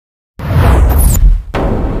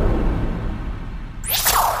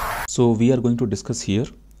So we are going to discuss here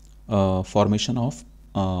formation of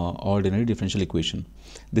ordinary differential equation.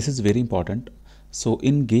 This is very important. So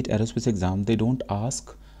in GATE aerospace exam, they don't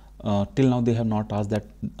ask, till now they have not asked that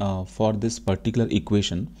for this particular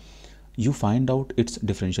equation, you find out its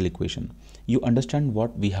differential equation. You understand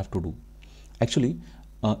what we have to do. Actually,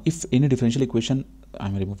 if any differential equation,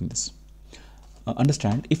 I'm removing this.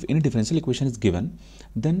 Understand, if any differential equation is given,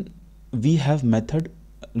 then we have method,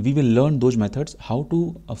 we will learn those methods how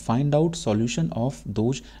to find out solution of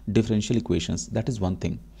those differential equations. That is one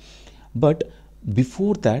thing. But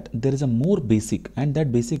before that, there is a more basic, and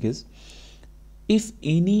that basic is, if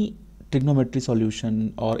any trigonometry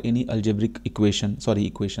solution or any algebraic equation,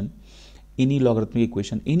 any logarithmic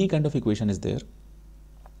equation, any kind of equation is there,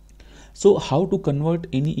 so how to convert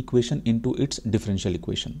any equation into its differential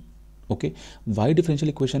equation. Okay, why differential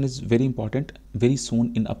equation is very important, very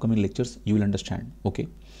soon in upcoming lectures you will understand. Okay,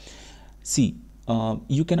 see,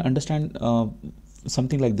 you can understand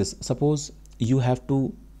something like this. Suppose you have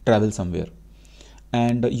to travel somewhere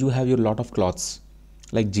and you have your lot of clothes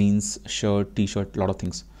like jeans, shirt, t-shirt, lot of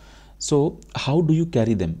things. So how do you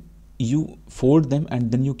carry them? You fold them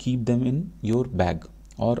and then you keep them in your bag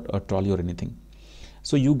or a trolley or anything.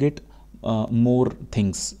 So you get more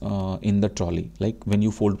things in the trolley, like when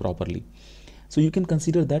you fold properly. So you can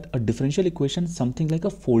consider that a differential equation something like a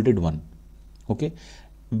folded one. Okay,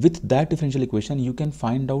 with that differential equation you can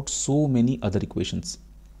find out so many other equations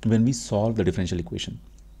when we solve the differential equation.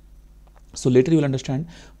 So later you will understand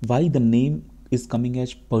why the name is coming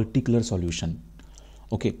as particular solution.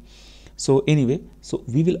 Okay, so anyway, so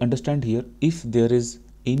we will understand here, if there is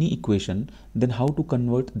any equation, then how to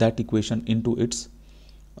convert that equation into its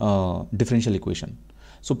differential equation.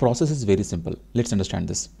 So process is very simple. Let's understand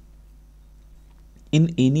this.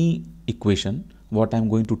 In any equation, what I'm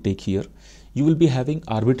going to take here, you will be having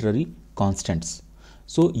arbitrary constants.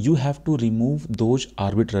 So you have to remove those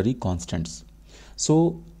arbitrary constants.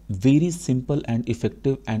 So very simple and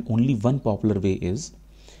effective, and only one popular way is,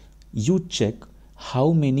 you check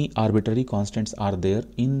how many arbitrary constants are there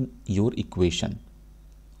in your equation.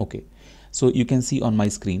 Okay, so you can see on my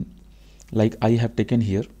screen, like I have taken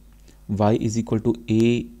here y is equal to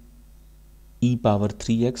a e power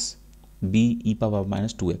 3x, b e power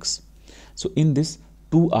minus 2x. So in this,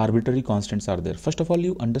 two arbitrary constants are there. First of all,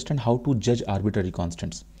 you understand how to judge arbitrary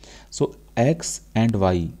constants. So x and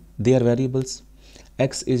y, they are variables.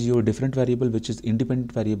 X is your different variable, which is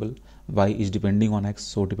independent variable. Y is depending on x,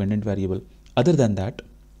 so dependent variable. Other than that,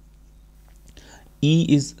 e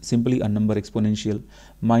is simply a number exponential.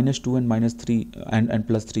 Minus 2 and minus 3 and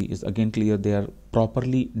plus 3 is again clear. They are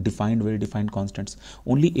properly defined, well defined constants.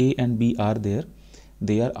 Only a and b are there.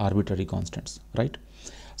 They are arbitrary constants, right?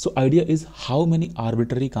 So idea is, how many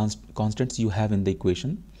arbitrary constants you have in the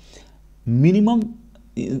equation. Minimum,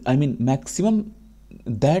 I mean maximum,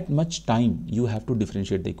 that much time you have to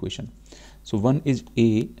differentiate the equation. So one is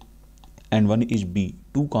a and one is b.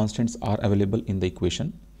 Two constants are available in the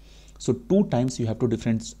equation. So two times you have to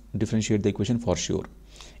differentiate the equation for sure.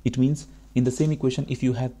 It means in the same equation, if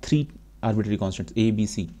you have three arbitrary constants a, b,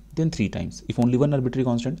 c, then three times. If only one arbitrary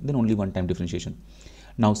constant, then only one time differentiation.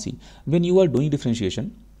 Now see, when you are doing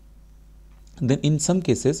differentiation, then in some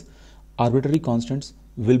cases arbitrary constants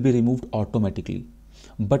will be removed automatically.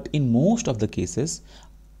 But in most of the cases,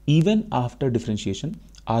 even after differentiation,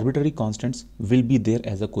 arbitrary constants will be there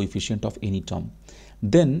as a coefficient of any term.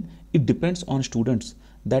 Then it depends on students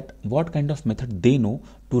that what kind of method they know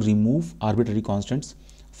to remove arbitrary constants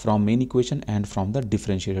from main equation and from the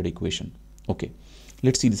differentiated equation. Okay,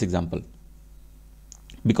 let's see this example.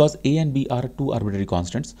 Because a and b are two arbitrary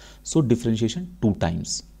constants, so differentiation two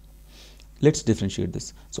times. Let's differentiate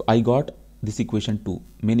this. So I got this equation 2.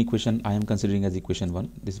 Main equation I am considering as equation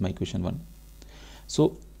 1. This is my equation 1.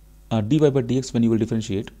 So dy by dx, when you will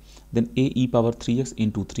differentiate, then a e power 3x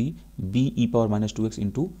into 3, b e power minus 2x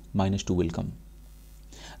into minus 2 will come.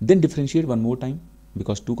 Then differentiate one more time,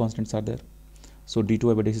 because two constants are there. So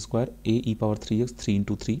d2y by dx square, a e power 3x, 3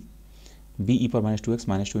 into 3, b e power minus 2x,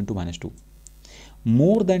 minus 2 into minus 2.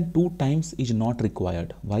 More than two times is not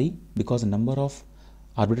required. Why? Because the number of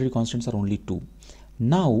arbitrary constants are only two.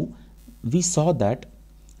 Now we saw that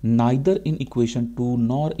neither in equation 2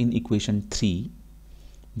 nor in equation 3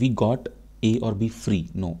 we got a or b free.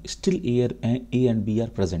 No, still a and b are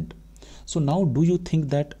present. So now do you think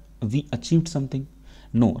that we achieved something?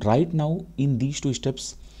 No, right now in these two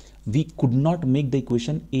steps we could not make the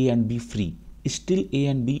equation a and b free. Still a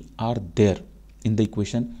and b are there in the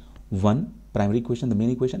equation 1, primary equation, the main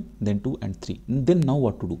equation, then 2 and 3. Then now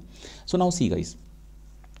what to do? So now see guys,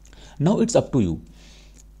 now it's up to you.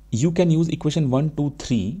 You can use equation 1, 2,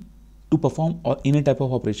 3 to perform or any type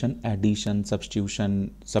of operation, addition,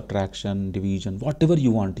 substitution, subtraction, division, whatever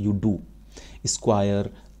you want, you do, square,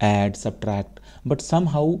 add, subtract, but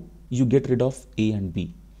somehow you get rid of a and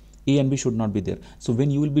b. A and b should not be there. So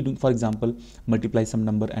when you will be doing, for example, multiply some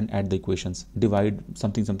number and add the equations, divide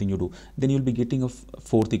something you do, then you will be getting a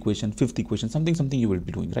fourth equation, fifth equation, something you will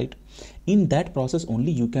be doing, right? In that process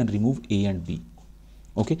only you can remove a and b.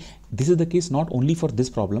 Okay, this is the case not only for this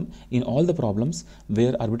problem. In all the problems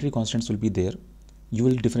where arbitrary constants will be there, you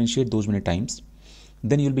will differentiate those many times,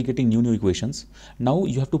 then you will be getting new equations. Now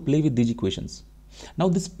you have to play with these equations. Now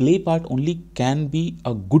this play part only can be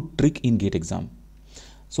a good trick in GATE exam.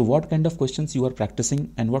 So what kind of questions you are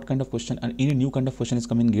practicing and what kind of question, and any new kind of question is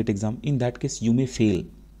coming in GATE exam, in that case you may fail.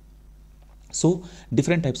 So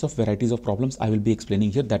different types of varieties of problems I will be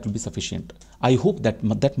explaining here. That will be sufficient. I hope that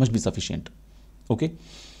must be sufficient. Okay,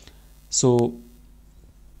 so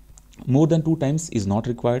more than 2 times is not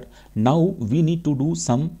required. Now we need to do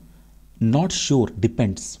some, not sure,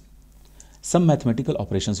 depends, some mathematical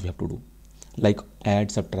operations we have to do, like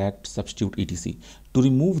add, subtract, substitute, etc., to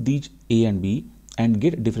remove these a and b and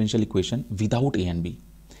get differential equation without a and b.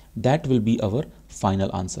 That will be our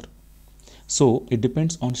final answer. So it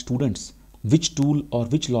depends on students which tool or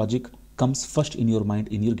which logic comes first in your mind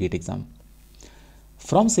in your GATE exam.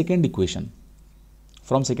 From second equation,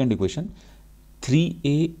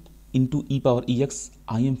 3a into e power ex,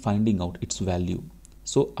 I am finding out its value.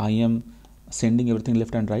 So I am sending everything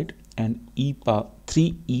left and right, and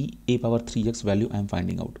 3e a power 3x value I am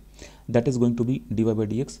finding out. That is going to be dy by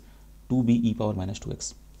dx 2b e power minus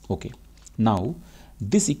 2x. Okay, now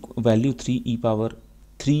this value 3a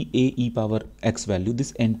e power x value,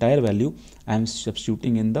 this entire value I am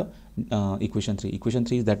substituting in the equation 3. Equation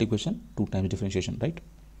 3 is that equation, 2 times differentiation, right?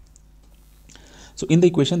 So in the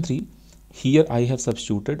equation 3, here I have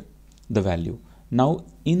substituted the value. Now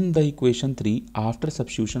in the equation 3, after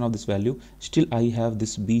substitution of this value, still I have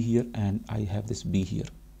this b here and I have this b here.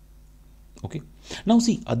 Okay, now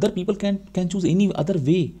see, other people can choose any other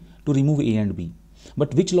way to remove a and b,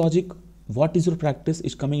 but which logic, what is your practice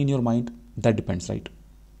is coming in your mind, that depends, right?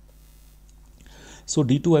 So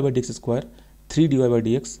d2y by dx square, 3 dy by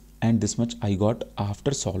dx, and this much I got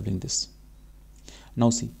after solving this.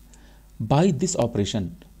 Now see, by this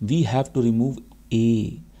operation we have to remove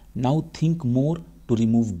a. Now think more to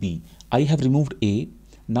remove b. I have removed a.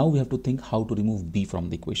 Now we have to think how to remove b from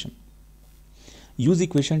the equation. Use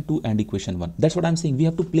equation 2 and equation 1. That's what I'm saying. We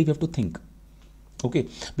have to play, we have to think. Okay,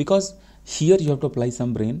 because here you have to apply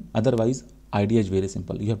some brain, otherwise idea is very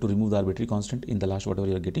simple. You have to remove the arbitrary constant in the last whatever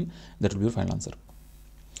you are getting, that will be your final answer.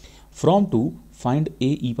 From 2, find a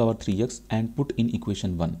e power 3x and put in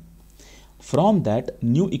equation 1. From that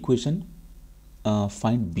new equation,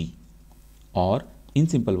 find b, or in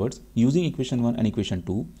simple words, using equation 1 and equation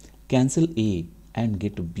 2, cancel a and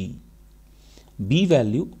get b. B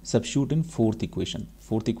value substitute in fourth equation.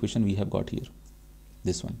 Fourth equation we have got here,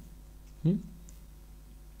 this one.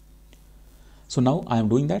 So now I am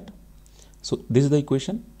doing that. So this is the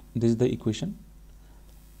equation, this is the equation.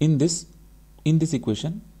 In this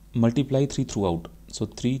equation, multiply 3 throughout. So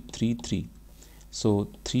 3, 3, 3. So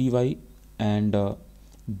 3y and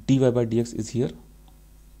dy by dx is here.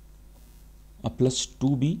 Plus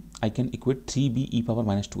 2b, I can equate 3b e power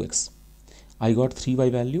minus 2x. I got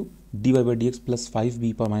 3y value, dy by dx plus 5b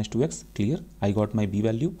e power minus 2x, clear. I got my b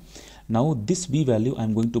value. Now this b value I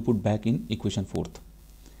am going to put back in equation 4th.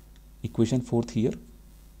 Equation 4th here,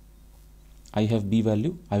 I have b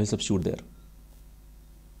value, I will substitute there.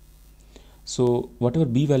 So whatever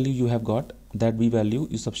b value you have got, that b value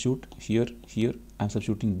you substitute here, here, I am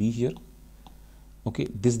substituting b here. Okay,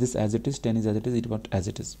 this as it is, 10 is as it is, it what as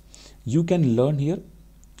it is. You can learn here,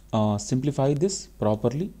 simplify this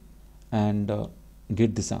properly and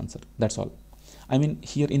get this answer. That's all. I mean,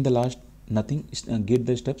 here in the last, nothing, get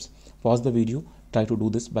the steps, pause the video, try to do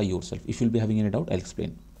this by yourself. If you'll be having any doubt, I'll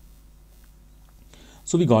explain.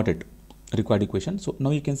 So we got it, required equation. So now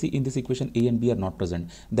you can see in this equation a and b are not present.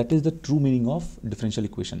 That is the true meaning of differential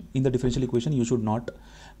equation. In the differential equation, you should not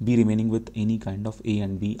be remaining with any kind of a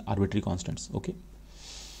and b arbitrary constants. Okay,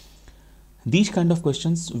 these kind of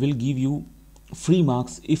questions will give you free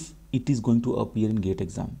marks if it is going to appear in GATE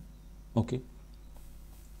exam. Okay,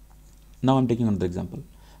 now I'm taking another example.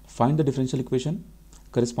 Find the differential equation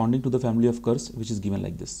corresponding to the family of curves which is given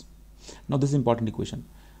like this. Now this is important equation.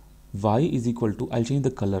 Y is equal to, I'll change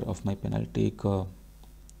the color of my pen, I'll take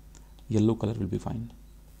yellow color will be fine.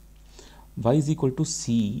 Y is equal to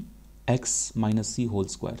c x minus c whole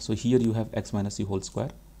square. So here you have x minus c whole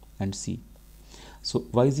square and c. So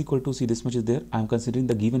y is equal to c, this much is there. I am considering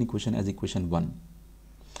the given equation as equation 1.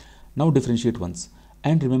 Now differentiate once.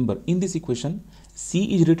 And remember, in this equation,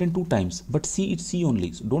 c is written 2 times, but c is c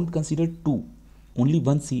only. So don't consider 2. Only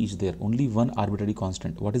one c is there, only one arbitrary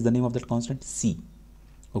constant. What is the name of that constant? C.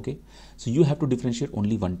 Okay, so you have to differentiate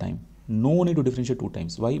only one time. No need to differentiate 2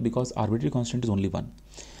 times. Why? Because arbitrary constant is only one.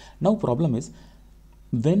 Now problem is,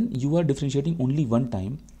 when you are differentiating only one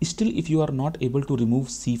time, still if you are not able to remove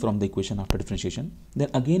c from the equation after differentiation, then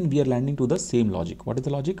again we are landing to the same logic. What is the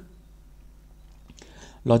logic?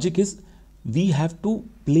 Logic is, we have to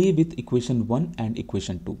play with equation 1 and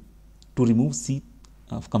equation 2 to remove c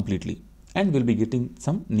completely, and we'll be getting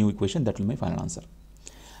some new equation that will be my final answer.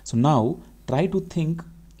 So now try to think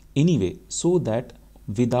anyway so that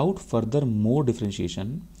without further more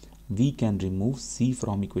differentiation we can remove c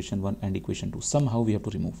from equation 1 and equation 2. Somehow we have to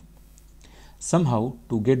remove. Somehow,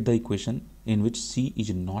 to get the equation in which c is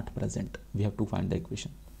not present, we have to find the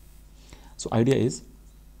equation. So idea is,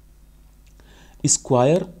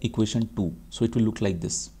 square equation 2. So it will look like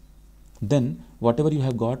this. Then whatever you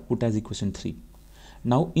have got, put as equation 3.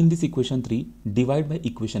 Now in this equation 3, divide by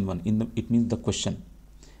equation 1. It means the question.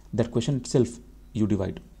 That question itself you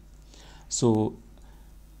divide. So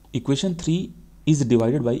equation 3 is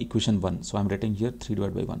divided by equation 1. So I'm writing here 3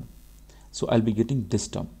 divided by 1. So I'll be getting this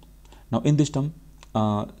term. Now in this term,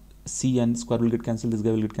 c and square will get cancelled, this guy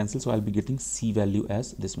will get cancelled. So I'll be getting c value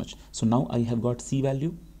as this much. So now I have got c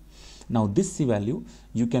value. Now this c value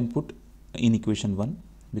you can put in equation 1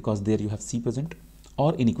 because there you have c present,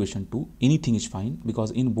 or in equation 2, anything is fine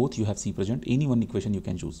because in both you have c present. Any one equation you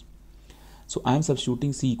can choose. So I am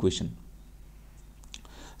substituting c equation.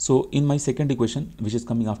 So in my second equation, which is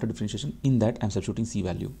coming after differentiation, in that I am substituting c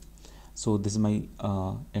value. So this is my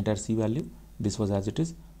entire c value. This was as it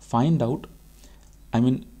is. Find out,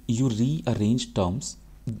 you rearrange terms.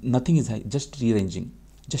 Nothing is high, just rearranging.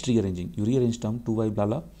 You rearrange term 2y blah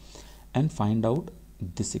blah and find out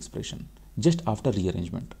this expression just after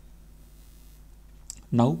rearrangement.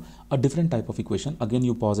 Now a different type of equation. Again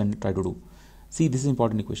you pause and try to do. See, this is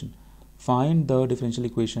important equation. Find the differential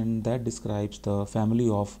equation that describes the family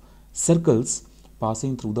of circles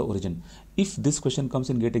passing through the origin. If this question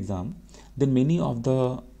comes in GATE exam, then many of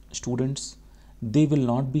the students, they will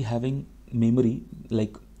not be having memory.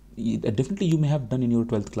 Like definitely you may have done in your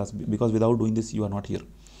 12th class, because without doing this you are not here.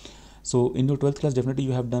 So in your 12th class definitely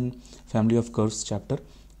you have done family of curves chapter.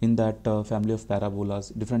 In that family of parabolas,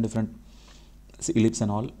 different ellipse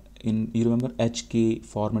and all. You remember HK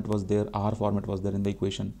format was there, R format was there in the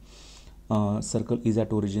equation. Circle is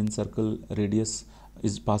at origin, circle radius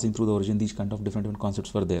is passing through the origin. These kind of different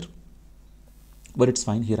concepts were there, but it's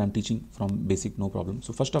fine. Here I'm teaching from basic, no problem.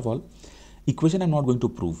 So first of all, equation I'm not going to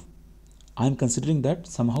prove. I'm considering that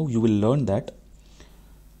somehow you will learn that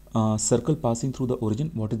circle passing through the origin,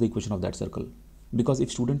 what is the equation of that circle? Because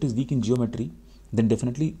if student is weak in geometry, then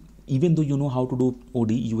definitely, even though you know how to do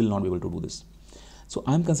ODE, you will not be able to do this. So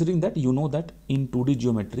I'm considering that you know that in 2D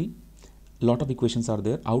geometry, lot of equations are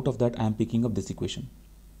there. Out of that I am picking up this equation: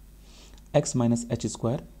 x minus h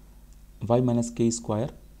square, y minus k square,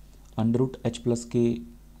 under root h plus k,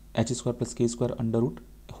 h square plus k square under root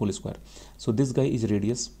whole square. So this guy is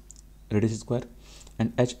radius square,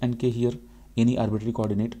 and h and k here any arbitrary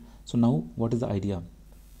coordinate. So now what is the idea?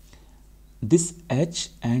 This h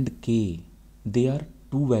and k, they are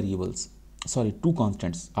two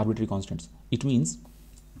constants, arbitrary constants. It means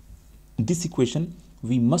this equation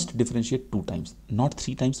we must differentiate 2 times, not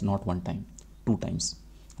 3 times, not 1 time, 2 times.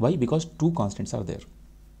 Why? Because 2 constants are there.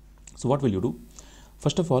 So what will you do?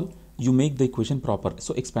 First of all, you make the equation proper.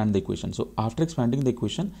 So expand the equation. So after expanding the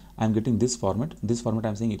equation, I am getting this format. This format I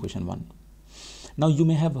am saying equation 1. Now you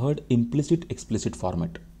may have heard implicit, explicit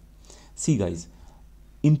format. See guys,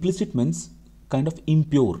 implicit means kind of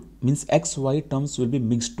impure, means x, y terms will be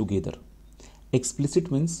mixed together.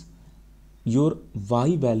 Explicit means your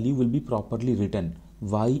y value will be properly written.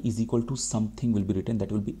 Y is equal to something will be written,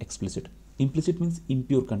 that will be explicit. Implicit means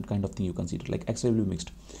impure kind of thing you consider, like x, y will be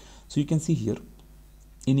mixed. So you can see here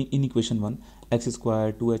in equation 1, x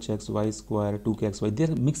square, 2hx, y square, 2kxy, they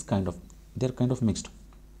are mixed kind of mixed.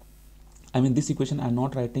 This equation I am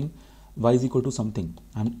not writing y is equal to something.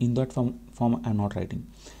 I'm in that form I am not writing.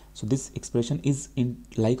 So this expression is in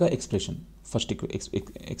like a expression, first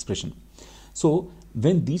expression. So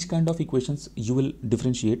when these kind of equations you will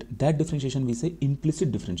differentiate, that differentiation we say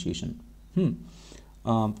implicit differentiation.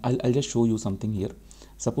 I'll just show you something here.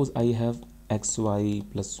 Suppose I have xy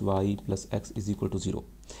plus x is equal to 0.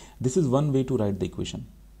 This is one way to write the equation.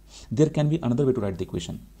 There can be another way to write the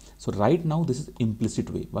equation. So right now this is implicit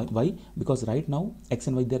way. Why? Because right now x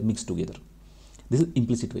and y, they are mixed together. This is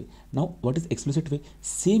implicit way. Now what is explicit way?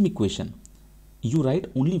 Same equation, you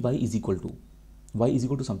write only y is equal to. y is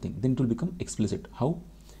equal to something, then it will become explicit. How?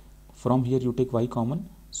 From here you take y common,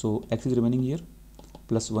 so x is remaining here,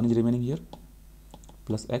 plus 1 is remaining here,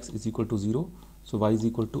 plus x is equal to 0, so y is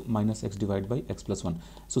equal to minus x divided by x plus 1.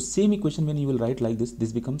 So same equation when you will write like this,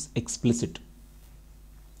 this becomes explicit.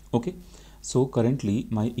 Okay, so currently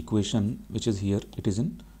my equation which is here, it is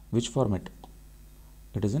in which format?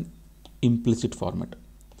 It is in implicit format.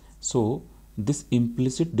 So this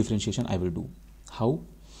implicit differentiation I will do. How?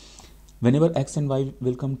 Whenever x and y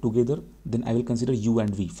will come together, then I will consider u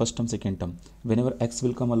and v, first term, second term. Whenever x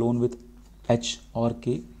will come alone with h or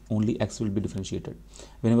k, only x will be differentiated.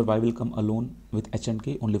 Whenever y will come alone with h and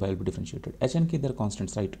k, only y will be differentiated. H and k, they are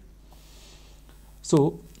constants, right?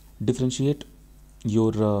 So differentiate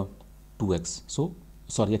your 2x. So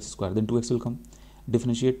sorry, x square, then 2x will come.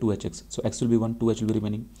 Differentiate 2hx. So x will be 1, 2h will be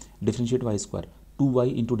remaining. Differentiate y square.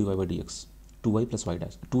 2y into dy by dx. 2y plus y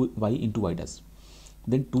dash. 2y into y dash.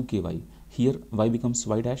 Then 2ky. Here y becomes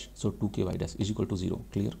y dash, so 2ky dash is equal to 0.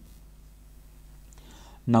 Clear?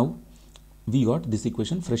 Now we got this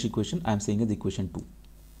equation, fresh equation I am saying as equation 2.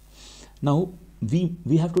 Now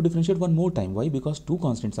we have to differentiate one more time. Why? Because two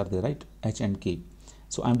constants are there, right? H and k.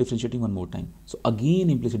 So I am differentiating one more time. So again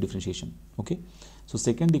implicit differentiation. Okay. So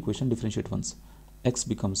second equation, differentiate once. X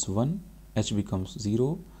becomes 1, h becomes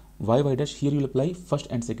 0, y dash. Here you will apply first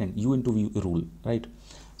and second u into v rule, right?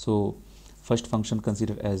 So first function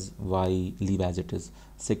consider as y, leave as it is.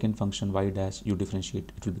 Second function y dash, you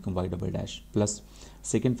differentiate, it will become y double dash, plus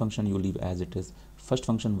second function you leave as it is. First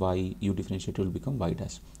function y, you differentiate, it will become y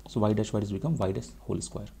dash. So y dash become y dash whole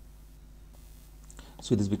square.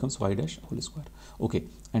 So this becomes y dash whole square. Okay,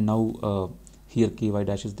 and now here ky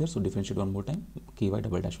dash is there, so differentiate one more time, ky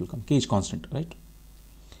double dash will come. K is constant, right?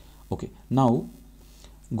 Okay, now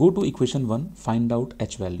go to equation 1, find out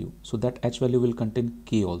h value. So that h value will contain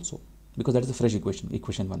k also, because that is a fresh equation,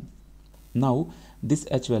 equation 1. Now this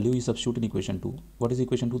h value you substitute in equation 2. What is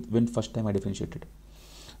equation 2? When first time I differentiated.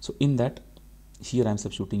 So in that, here I am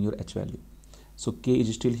substituting your h value. So k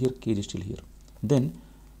is still here, k is still here. Then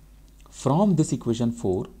from this equation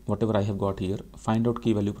 4, whatever I have got here, find out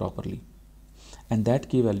k value properly. And that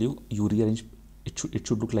k value you rearrange, it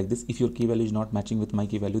should look like this. If your k value is not matching with my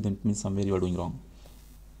k value, then it means somewhere you are doing wrong.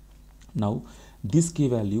 Now this k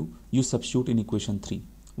value you substitute in equation 3.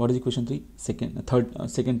 What is equation 3?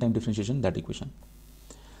 Second time differentiation, that equation.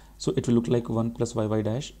 So it will look like 1 plus y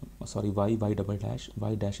dash, sorry, y double dash,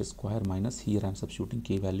 y dash square minus, here I am substituting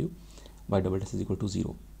k value, y double dash is equal to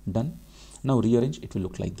 0. Done. Now rearrange, it will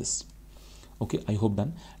look like this. Okay, I hope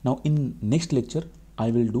done. Now in next lecture, I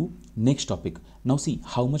will do next topic. Now see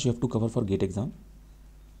how much you have to cover for GATE exam.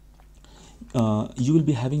 You will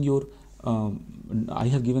be having your, I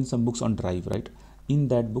have given some books on Drive, right? In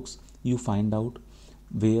that books, you find out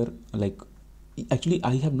where, like, actually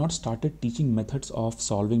I have not started teaching methods of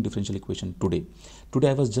solving differential equation today. Today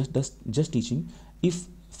I was just teaching if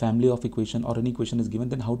family of equation or any equation is given,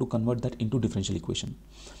 then how to convert that into differential equation.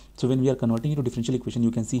 So when we are converting into differential equation,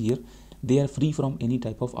 you can see here they are free from any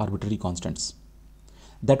type of arbitrary constants.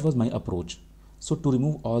 That was my approach. So to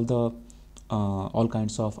remove all the all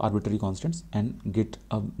kinds of arbitrary constants and get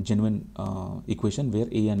a genuine equation where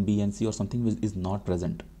a and b and c or something is not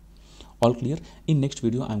present. All clear? In next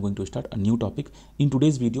video, I am going to start a new topic. In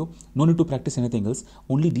today's video, no need to practice anything else.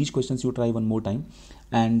 Only these questions you try one more time,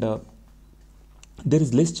 and there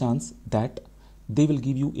is less chance that they will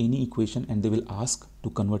give you any equation and they will ask to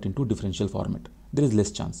convert into differential format. There is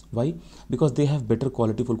less chance. Why? Because they have better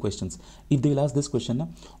qualityful questions. If they will ask this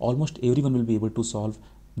question, almost everyone will be able to solve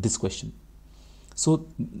this question. So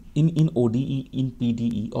in ODE, in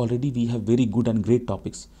PDE, already we have very good and great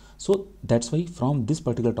topics. So that's why from this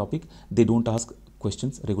particular topic, they don't ask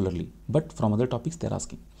questions regularly, but from other topics they're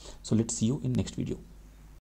asking. So let's see you in next video.